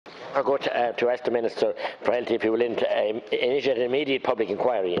I go to ask the Minister for Health if he will initiate an immediate public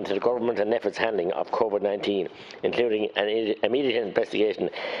inquiry into the government and NPHET's handling of COVID-19, including an immediate investigation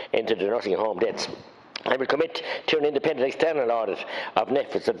into the nursing home deaths. I will commit to an independent external audit of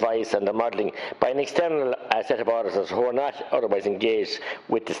NPHET's advice and the modelling by an external set of auditors who are not otherwise engaged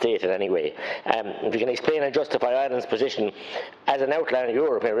with the state in any way. If you can explain and justify Ireland's position as an outlier in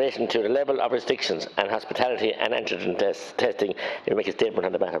Europe in relation to the level of restrictions and hospitality and antigen testing, you make a statement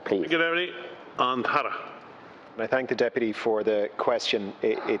on the matter, please. Thank you, Deputy. On Tara. I thank the Deputy for the question.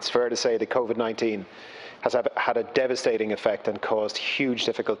 It's fair to say that COVID-19 has had a devastating effect and caused huge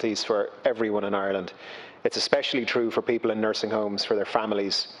difficulties for everyone in Ireland. It's especially true for people in nursing homes, for their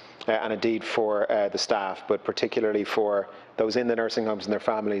families, and indeed for the staff, but particularly for those in the nursing homes and their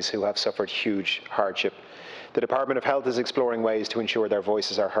families who have suffered huge hardship. The Department of Health is exploring ways to ensure their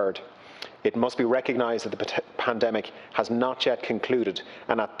voices are heard. It must be recognised that the pandemic has not yet concluded,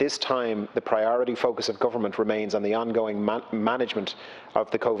 and at this time the priority focus of government remains on the ongoing management of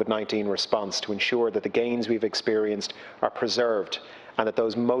the COVID-19 response to ensure that the gains we've experienced are preserved and that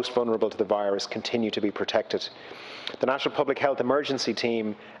those most vulnerable to the virus continue to be protected. The National Public Health Emergency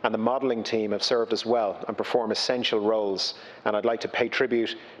Team and the modelling team have served us well and perform essential roles, and I'd like to pay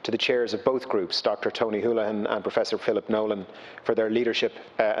tribute to the chairs of both groups, Dr. Tony Houlihan and Professor Philip Nolan, for their leadership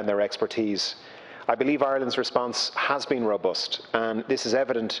and their expertise. I believe Ireland's response has been robust, and this is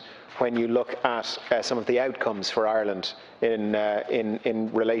evident when you look at some of the outcomes for Ireland in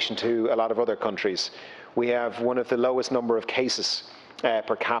relation to a lot of other countries. We have one of the lowest number of cases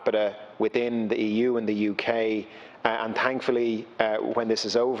per capita within the EU and the UK, and thankfully when this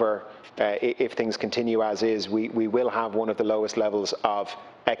is over, if things continue as is, we will have one of the lowest levels of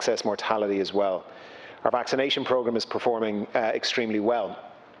excess mortality as well. Our vaccination programme is performing extremely well.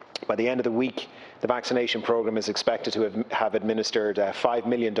 By the end of the week, the vaccination programme is expected to have administered 5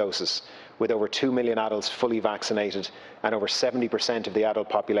 million doses, with over 2 million adults fully vaccinated and over 70% of the adult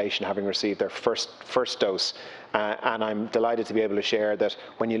population having received their first dose. And I'm delighted to be able to share that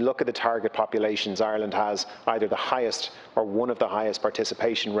when you look at the target populations, Ireland has either the highest or one of the highest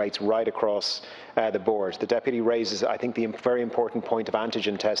participation rates right across the board. The Deputy raises, I think, the very important point of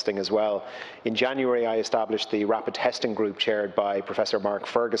antigen testing as well. In January, I established the rapid testing group chaired by Professor Mark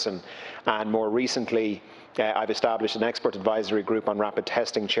Ferguson, and more recently, I've established an expert advisory group on rapid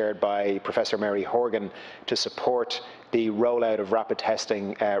testing chaired by Professor Mary Horgan to support the rollout of rapid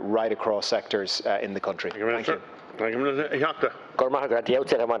testing right across sectors in the country. Thank you. Thank you, Minister. Oireachtas. At the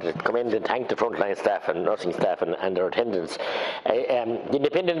outset, I wanted to come in and thank the frontline staff and nursing staff and their attendants. The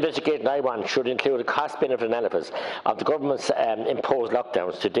independent investigation I want should include a cost-benefit analysis of the government's imposed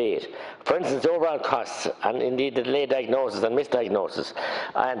lockdowns to date. For instance, the overall costs and indeed the delayed diagnosis and misdiagnosis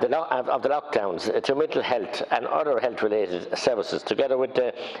and of the lockdowns to mental health and other health-related services, together with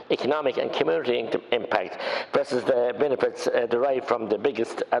the economic and community impact versus the benefits derived from the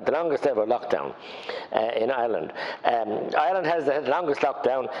longest ever lockdown in Ireland. Ireland has the longest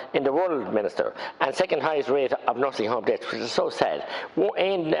lockdown in the world, Minister, and second highest rate of nursing home deaths, which is so sad.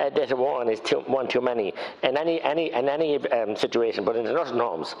 One death of one is one too many in any situation, but in the nursing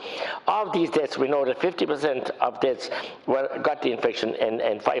homes. Of these deaths, we know that 50% of deaths got the infection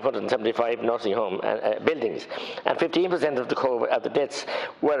in 575 nursing home buildings, and 15% of the deaths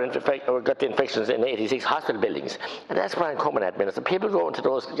got the infections in 86 hospital buildings. And that's where I'm coming at, Minister. People go into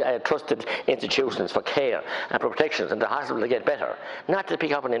those trusted institutions for care and protections, and the hospital to get better, not to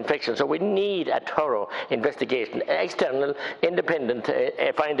pick up an infection. So we need a thorough investigation, external, independent,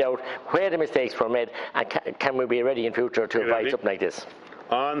 find out where the mistakes were made, and can we be ready in future to avoid something like this.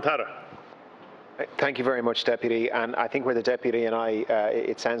 On Tara. Thank you very much, Deputy. And I think where the Deputy and I,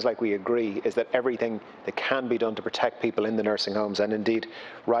 it sounds like we agree, is that everything that can be done to protect people in the nursing homes and indeed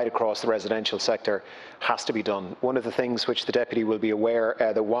right across the residential sector has to be done. One of the things which the Deputy will be aware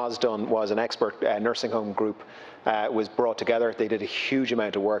that was done was an expert nursing home group was brought together. They did a huge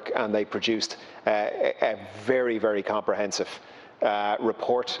amount of work and they produced a very, very comprehensive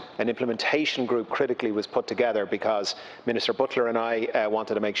report. An implementation group critically was put together because Minister Butler and I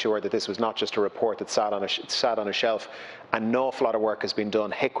wanted to make sure that this was not just a report that sat on a shelf. An awful lot of work has been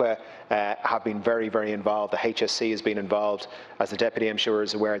done. HICWA have been very, very involved. The HSC has been involved. As the Deputy, I'm sure,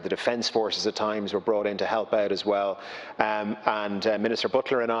 is aware, the Defence Forces at times were brought in to help out as well. Minister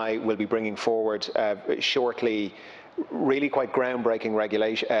Butler and I will be bringing forward shortly really quite groundbreaking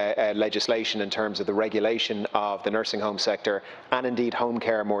legislation in terms of the regulation of the nursing home sector and indeed home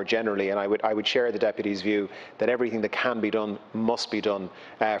care more generally. And I would share the Deputy's view that everything that can be done must be done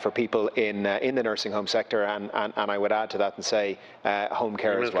for people in the nursing home sector, and I would add to that and say home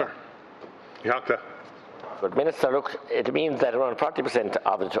care as well. But Minister, look, it means that around 40%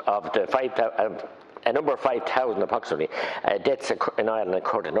 of the 5,000, a number of 5,000 approximately, deaths in Ireland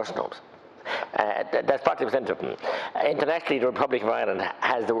occurred in nursing homes. That's 40% of them. Internationally, the Republic of Ireland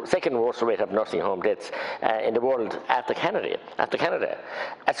has the second worst rate of nursing home deaths in the world after Canada.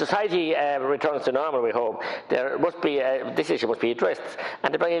 As society returns to normal, we hope, there must be this issue must be addressed, and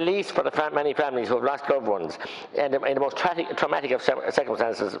at the very least for the many families who have lost loved ones and in the most traumatic of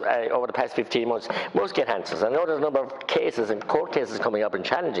circumstances over the past 15 months must get answers. I know there's a number of cases and court cases coming up and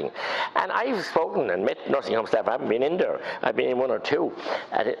challenging, and I've spoken and met nursing home staff. I haven't been in there. I've been in one or two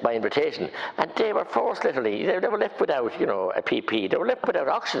by invitation. And they were forced, literally, they were left without, a PP. They were left without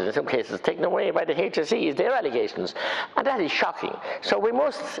oxygen in some cases, taken away by the HSE, their allegations. And that is shocking. So we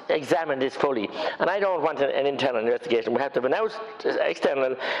must examine this fully. And I don't want an internal investigation. We have to have an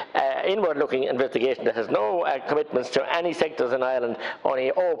external, inward-looking investigation that has no commitments to any sectors in Ireland,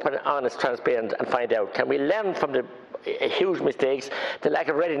 only open, honest, transparent, and find out, can we learn from the huge mistakes, the lack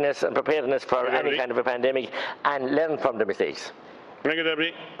of readiness and preparedness for any kind of a pandemic, and learn from the mistakes.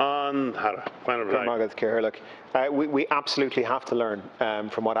 Deputy on Tara. We absolutely have to learn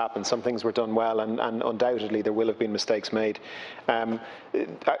from what happened. Some things were done well, and undoubtedly there will have been mistakes made.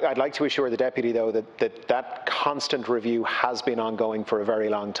 I'd like to assure the Deputy, though, that constant review has been ongoing for a very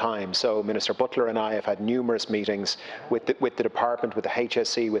long time. So Minister Butler and I have had numerous meetings with the department, with the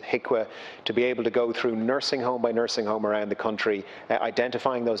HSE, with HIQA, to be able to go through nursing home by nursing home around the country,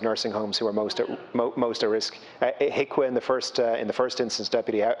 identifying those nursing homes who are most at risk. HIQA in the first instance,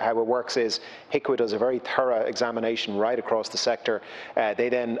 Deputy, how it works is HIQA does a very thorough examination right across the sector. They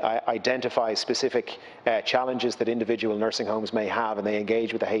then identify specific challenges that individual nursing homes may have, and they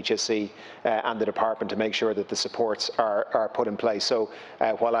engage with the HSE and the department to make sure that the supports are put in place. So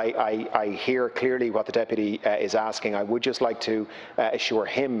while I hear clearly what the Deputy is asking, I would just like to assure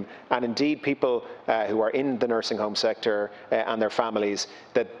him, and indeed people who are in the nursing home sector and their families,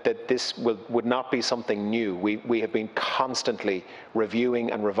 that this would not be something new. We have been constantly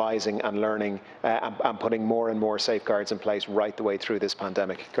reviewing and revising and learning and putting more and more safeguards in place right the way through this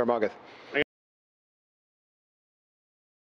pandemic. Gormagad.